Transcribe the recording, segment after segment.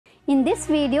In this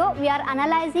video, we are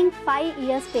analyzing 5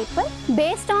 years paper.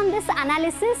 Based on this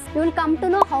analysis, you will come to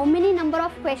know how many number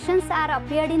of questions are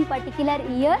appeared in particular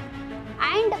year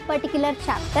and particular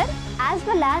chapter, as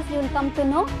well as you will come to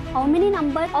know how many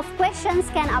number of questions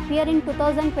can appear in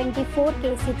 2024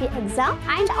 KCET exam,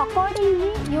 and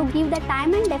accordingly you give the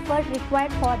time and effort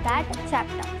required for that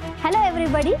chapter. Hello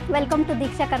everybody, welcome to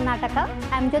Diksha Karnataka.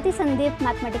 I am Jyothi Sandeep,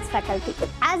 Mathematics faculty.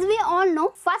 As we all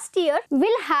know, first year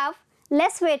will have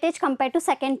less weightage compared to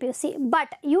second PUC, but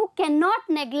you cannot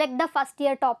neglect the first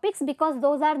year topics because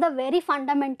those are the very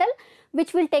fundamental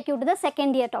which will take you to the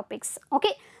second year topics.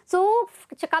 Okay, so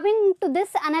coming to this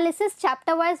analysis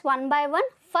chapter wise one by one,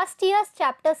 first year's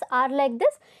chapters are like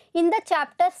this in the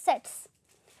chapter sets.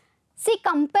 See,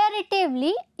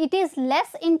 comparatively it is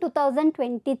less in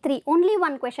 2023, only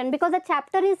one question, because the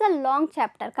chapter is a long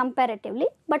chapter comparatively,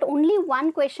 but only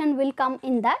one question will come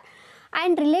in that.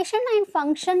 And relation and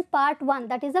function part 1,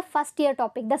 that is the first year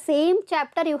topic, the same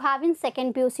chapter you have in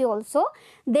second PUC also.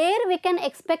 There we can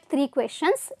expect 3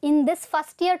 questions. In this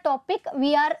first year topic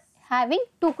we are having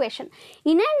 2 questions.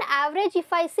 In an average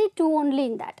if I see 2 only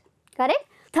in that, correct?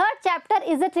 Third chapter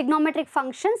is the trigonometric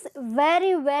functions,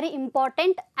 very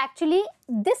important. Actually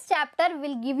this chapter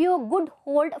will give you a good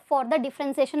hold for the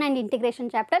differentiation and integration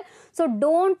chapter. So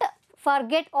don't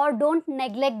forget or don't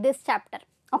neglect this chapter.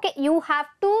 Okay, you have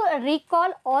to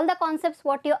recall all the concepts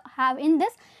what you have in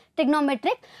this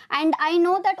trigonometric, and I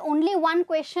know that only one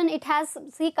question it has,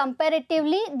 see,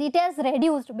 comparatively it has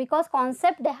reduced because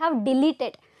concept they have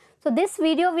deleted. So this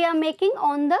video we are making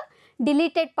on the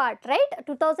deleted part, right?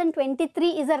 2023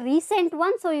 is a recent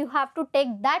one, so you have to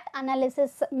take that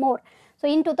analysis more. So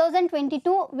in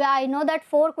 2022 I know that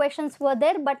 4 questions were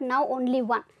there, but now only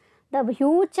 1. The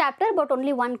huge chapter but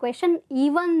only 1 question,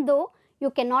 even though you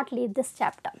cannot leave this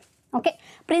chapter. Okay,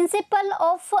 principle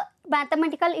of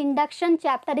mathematical induction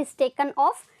chapter is taken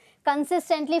off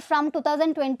consistently from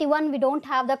 2021. We don't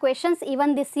have the questions,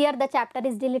 even this year the chapter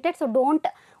is deleted, so don't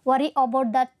worry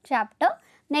about that chapter.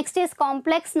 Next is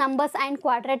complex numbers and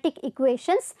quadratic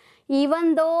equations.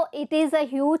 Even though it is a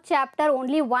huge chapter,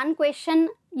 only 1 question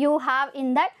you have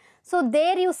in that. So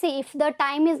there you see, if the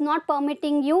time is not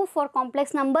permitting you for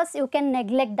complex numbers, you can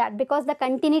neglect that because the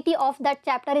continuity of that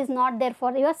chapter is not there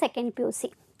for your second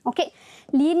PUC. Okay,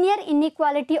 linear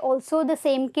inequality also the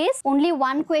same case, only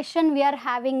 1 question we are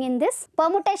having in this.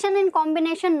 Permutation and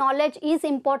combination knowledge is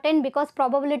important because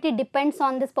probability depends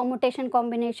on this permutation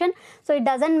combination. So it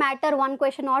doesn't matter 1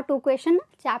 question or 2 question,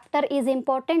 chapter is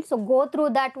important. So go through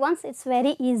that once, it's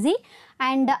very easy,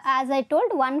 and as I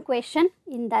told, 1 question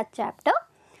in that chapter.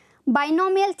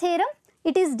 Binomial theorem,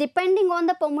 it is depending on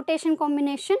the permutation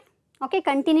combination. Okay,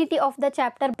 continuity of the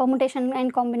chapter permutation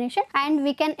and combination, and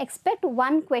we can expect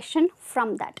 1 question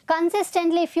from that.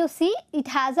 Consistently if you see, it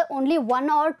has only 1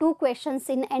 or 2 questions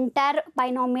in entire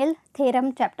binomial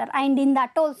theorem chapter, and in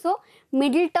that also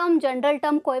middle term, general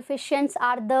term coefficients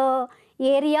are the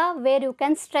area where you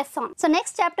can stress on. So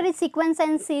next chapter is sequence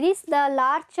and series, the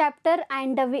large chapter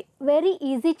and a very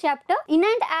easy chapter. In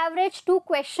an average 2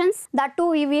 questions, that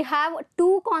too we have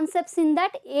 2 concepts in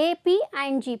that, AP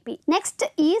and GP. Next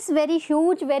is very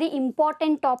huge, very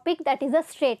important topic, that is the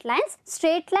straight lines.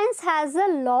 Straight lines has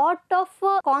a lot of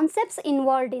concepts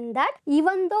involved in that,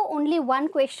 even though only 1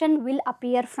 question will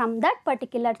appear from that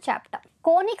particular chapter.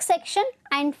 Conic section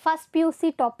and first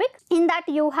PUC topic, in that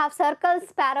you have circles,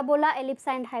 parabola, ellipse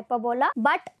and hyperbola,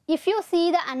 but if you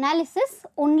see the analysis,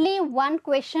 only 1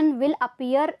 question will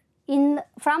appear in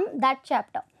from that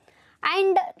chapter.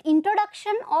 And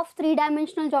introduction of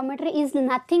 3-dimensional geometry is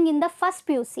nothing in the first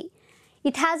PUC.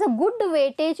 It has a good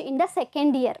weightage in the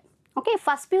second year. Okay,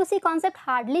 first PUC concept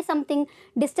hardly something,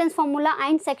 distance formula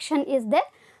and section is there.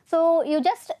 So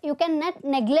you cannot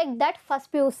neglect that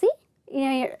first PUC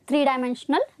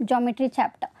 3-dimensional geometry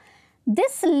chapter.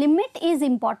 This limit is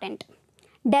important.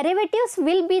 Derivatives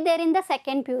will be there in the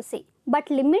second PUC, but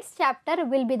limits chapter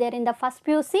will be there in the first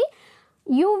PUC.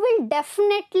 You will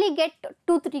definitely get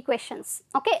 2-3 questions.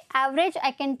 Okay, average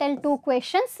I can tell 2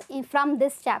 questions from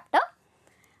this chapter.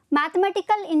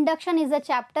 Mathematical induction is a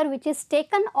chapter which is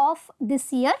taken off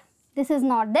this year. This is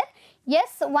not there.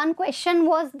 Yes, 1 question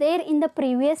was there in the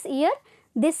previous year.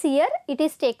 This year it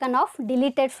is taken off,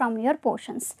 deleted from your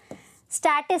portions.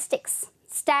 Statistics.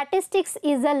 Statistics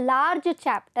is a large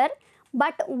chapter,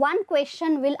 but 1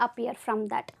 question will appear from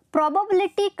that.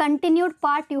 Probability continued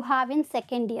part you have in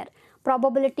second year.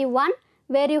 Probability 1,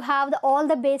 where you have all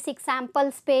the basic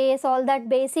sample space, all that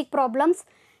basic problems.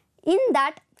 In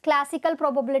that classical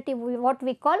probability, what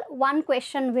we call 1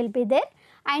 question will be there,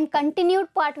 and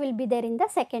continued part will be there in the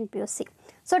second PUC.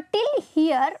 So till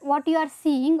here what you are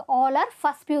seeing all are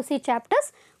first PUC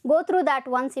chapters. Go through that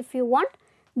once if you want.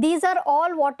 These are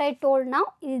all what I told now.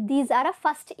 These are a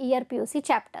first year PUC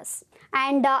chapters,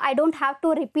 and I don't have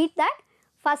to repeat that.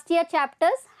 First year chapters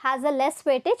has a less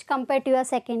weightage compared to your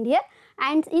second year,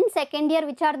 and in second year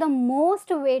which are the most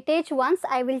weightage ones,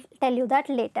 I will tell you that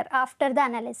later after the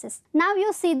analysis. Now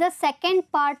you see the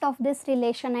second part of this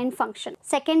relation and function.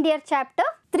 Second year chapter,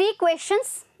 3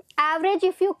 questions, average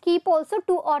if you keep also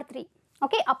 2 or 3,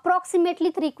 okay, approximately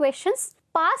 3 questions.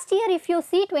 Past year if you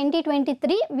see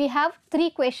 2023, we have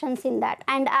 3 questions in that,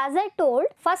 and as I told,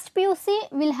 first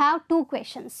PUC will have 2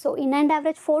 questions. So in and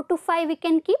average 4 to 5 we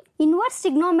can keep. Inverse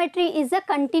trigonometry is a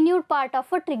continued part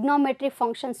of a trigonometric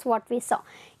functions what we saw.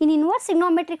 In inverse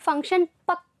trigonometric function,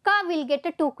 pakka will get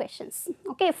 2 questions,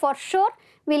 okay, for sure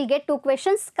we will get 2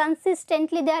 questions.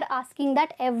 Consistently they are asking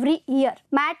that every year.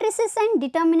 Matrices and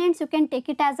determinants you can take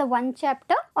it as a one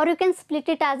chapter, or you can split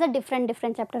it as a different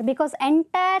chapter, because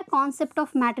entire concept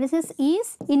of matrices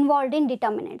is involved in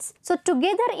determinants. So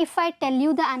together if I tell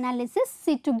you the analysis,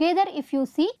 see together if you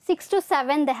see 6 to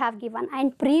 7 they have given,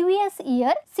 and previous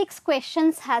year 6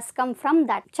 questions has come from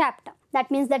that chapter. That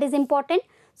means that is important.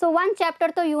 So one chapter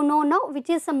to you know now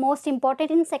which is the most important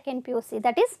in second PUC,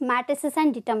 that is matrices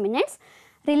and determinants.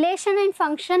 Relation and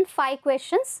function 5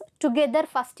 questions together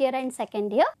first year and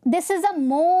second year. This is the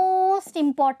most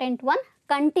important one,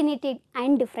 continuity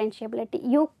and differentiability.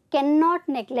 You cannot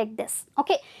neglect this,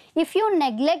 okay. If you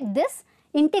neglect this,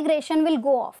 integration will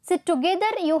go off. So together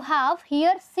you have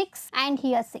here 6 and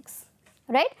here 6,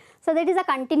 right. So that is a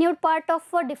continued part of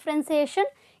differentiation.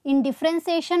 In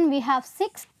differentiation we have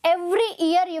 6. Every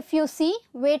year if you see,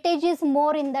 weightage is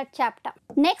more in that chapter.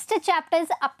 Next chapter is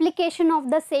application of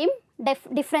the same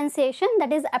differentiation,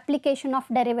 that is application of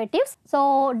derivatives.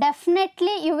 So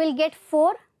definitely you will get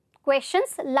 4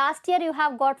 questions. Last year you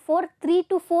have got 4, 3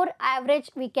 to 4 average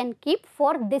we can keep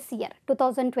for this year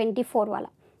 2024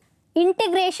 wala.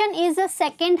 Integration is the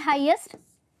second highest,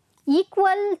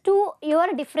 equal to your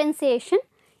differentiation.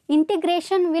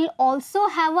 Integration will also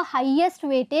have a highest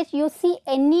weightage. You see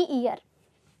any year,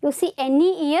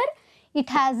 it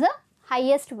has a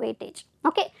highest weightage,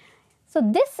 okay. So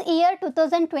this year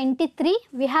 2023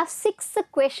 we have 6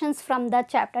 questions from the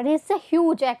chapter. It is a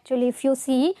huge actually if you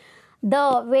see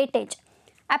the weightage.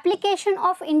 Application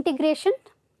of integration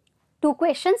 2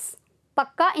 questions,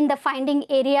 pakka in the finding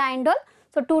area and all.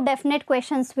 So 2 definite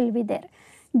questions will be there.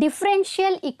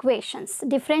 Differential equations.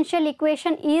 Differential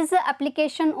equation is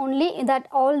application only, that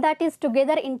all that is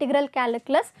together integral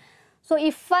calculus. So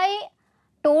if I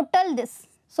total this,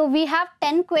 so we have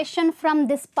 10 questions from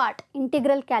this part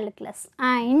integral calculus,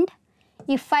 and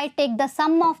if I take the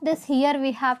sum of this, here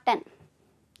we have 10,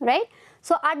 right.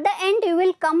 So at the end you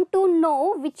will come to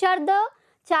know which are the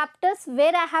chapters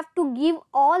where I have to give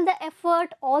all the effort,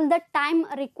 all the time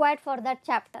required for that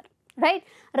chapter, right.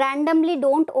 Randomly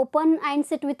don't open and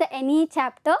sit with any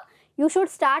chapter. You should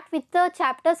start with the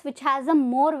chapters which has a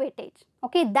more weightage,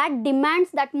 okay, that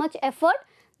demands that much effort,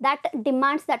 that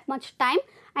demands that much time,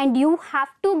 and you have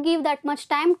to give that much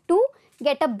time to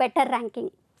get a better ranking,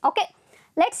 okay.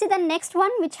 Let's see the next one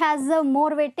which has a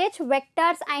more weightage,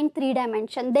 vectors and 3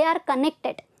 dimension. They are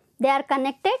connected,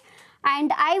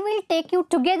 and I will take you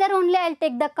together only. I will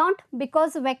take the count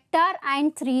because vector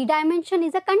and 3 dimension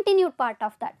is a continued part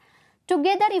of that.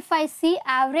 Together if I see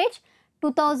average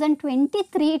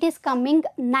 2023 it is coming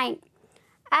 9.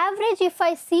 Average if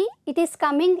I see it is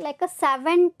coming like a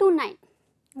 7 to 9,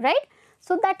 right.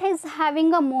 So that is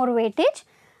having a more weightage.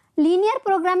 Linear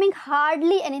programming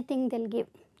hardly anything they will give.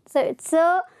 So it's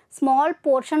a small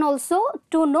portion also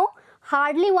to know,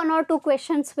 hardly 1 or 2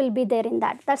 questions will be there in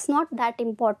that. That's not that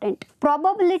important.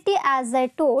 Probability as I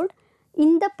told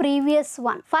in the previous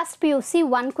one, first PUC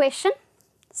 1 question,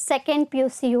 second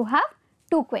PUC you have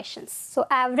 2 questions. So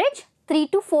average 3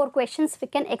 to 4 questions we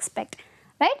can expect,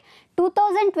 right.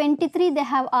 2023 they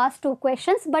have asked 2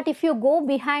 questions, but if you go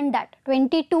behind that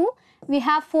 22 we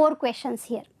have 4 questions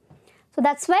here. So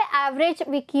that's why average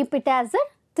we keep it as a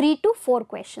 3 to 4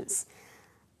 questions.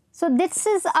 So this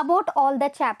is about all the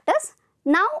chapters.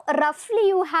 Now roughly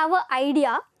you have an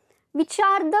idea which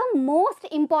are the most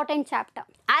important chapter.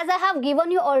 As I have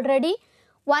given you already,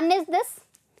 one is this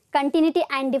continuity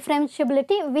and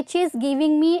differentiability, which is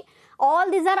giving me,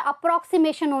 all these are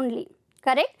approximation only,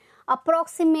 correct,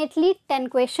 approximately 10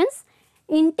 questions.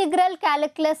 Integral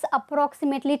calculus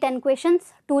approximately 10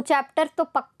 questions, 2 chapters, so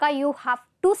pakka you have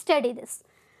to study this.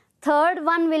 Third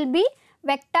one will be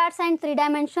vectors and 3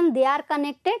 dimension, they are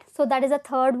connected, so that is a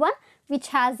third one which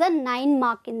has a 9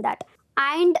 mark in that.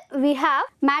 and we have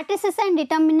matrices and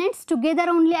determinants together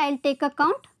only. I will take a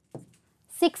count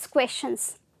 6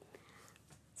 questions.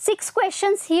 6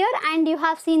 questions here, and you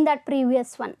have seen that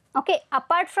previous one. Okay,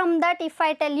 apart from that, if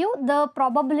I tell you, the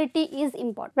probability is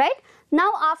important, right?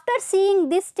 Now after seeing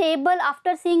this table,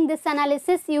 after seeing this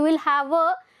analysis, you will have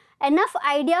enough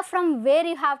idea from where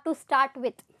you have to start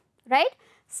with, right?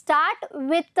 Start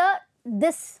with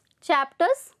this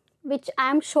chapters which I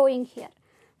am showing here.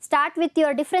 Start with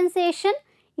your differentiation,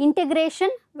 integration,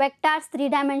 vectors,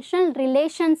 3-dimensional,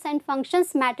 relations and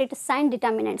functions, matrices and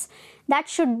determinants. That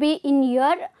should be in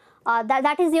your,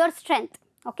 that is your strength.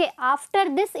 Okay,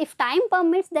 after this, if time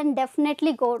permits, then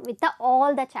definitely go with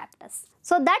all the chapters.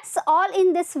 So that's all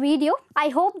in this video. I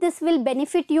hope this will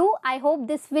benefit you. I hope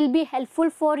this will be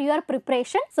helpful for your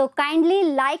preparation. So kindly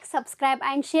like, subscribe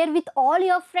and share with all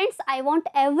your friends. I want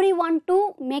everyone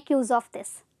to make use of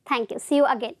this. Thank you. See you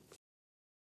again.